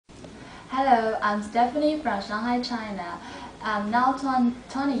Hello, I'm Stephanie from Shanghai, China. I'm now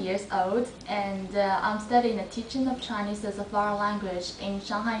 20 years old and I'm studying the teaching of Chinese as a foreign language in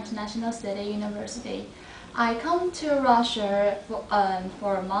Shanghai International City University. I come to Russia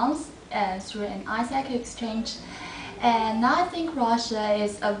for a month through an ISAC exchange, and I think Russia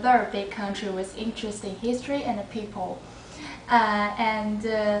is a very big country with interesting history and people.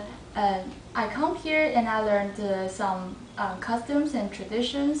 I come here and I learned some customs and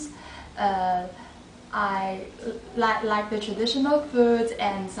traditions. I like the traditional food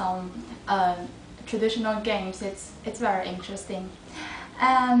and some traditional games. It's very interesting.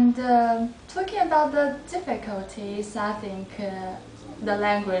 And talking about the difficulties, I think the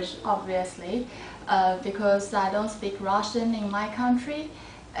language, obviously, because I don't speak Russian in my country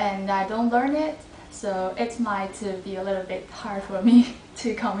and I don't learn it, so it might be a little bit hard for me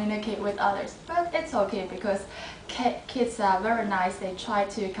to communicate with others. But it's okay because kids are very nice. They try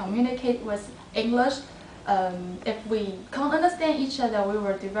to communicate with English. If we can't understand each other, we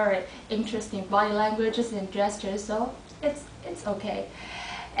will do very interesting body languages and gestures, so it's okay.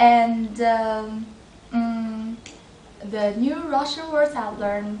 And the new Russian words I've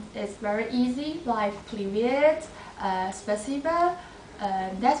learned is very easy, like привет, спасибо,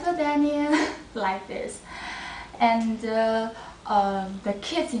 до свидания, like this. And the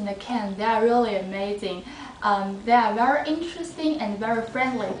kids in the camp, they are really amazing. They are very interesting and very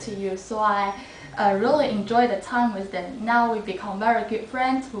friendly to you, so I really enjoy the time with them. Now we become very good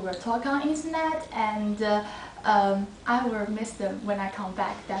friends. We will talk on internet, and I will miss them when I come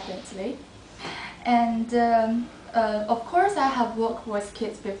back, definitely. And of course, I have worked with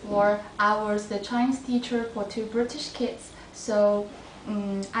kids before. I was the Chinese teacher for 2 British kids, so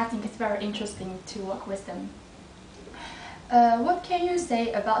I think it's very interesting to work with them. What can you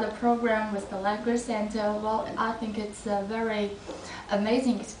say about the program with the Language Center? Well, I think it's a very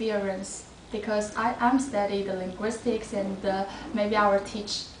amazing experience because I'm studying the linguistics, and maybe I will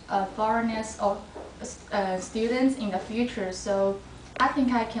teach foreigners or students in the future. So I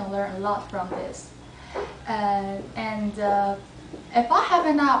think I can learn a lot from this. If I have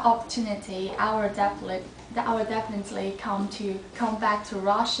an opportunity, I will definitely come back to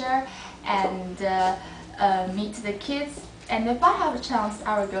Russia and meet the kids. And if I have a chance,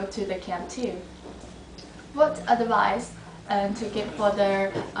 I will go to the camp too. What advice to give for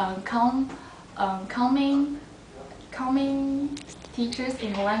the coming teachers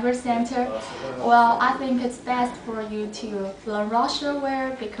in the language center? Well, I think it's best for you to learn Russian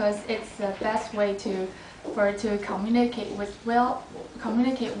well because it's the best way for you to communicate well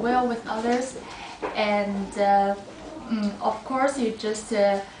with others. And of course, you just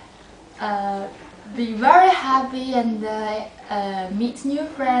be very happy and meet new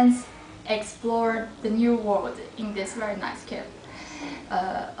friends, explore the new world in this very nice camp.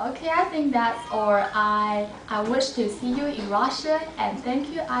 Okay, I think that's all. I wish to see you in Russia, and thank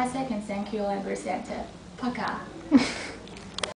you, Isaac, and thank you, Language Center. Пока.